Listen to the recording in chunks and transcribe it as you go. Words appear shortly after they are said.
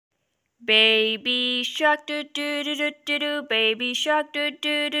Baby shark do do do do do do, baby shark do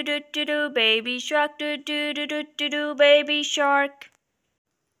do do do do do, baby shark do do do do do do, baby shark.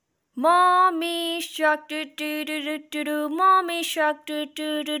 Mommy shark do do do do do do, mommy shark do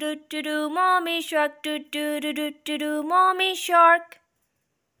do do do do do, mommy shark do do do do do do, mommy shark.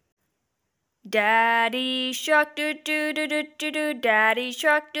 Daddy shark do do do do do do, daddy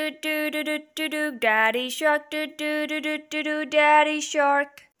shark do do do do do do, daddy shark do do do do do do, daddy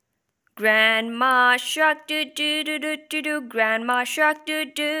shark. Grandma shark do do do do do do, grandma shark do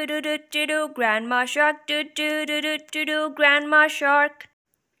do do do do do, grandma shark do do do do do do, grandma shark.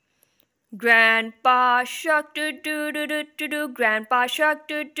 Grandpa shark do do do do do do, grandpa shark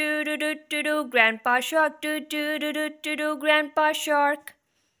do do do do do do, grandpa shark do do do do do do, grandpa shark.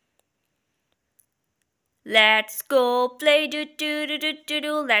 Let's go play do do do do do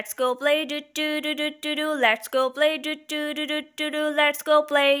do, let's go play do do do do do do, let's go play do do do do do do, let's go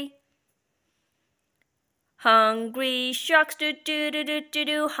play. Hungry sharks do do do do do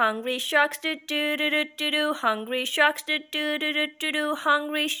do, hungry sharks do do do do do do, hungry sharks do do do do do do,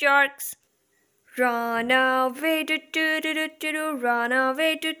 hungry sharks. Run away do do do do do do, run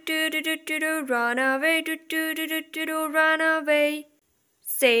away do do do do do do, run away do do do do do do, run away.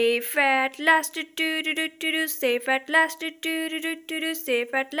 Safe at last do do do do do do, safe at last do do do do do do,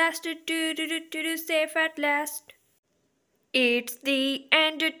 safe at last do do do do do do, safe at last. It's the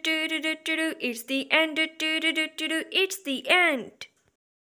end do do do do do do, it's the end do do do do do do, it's the end.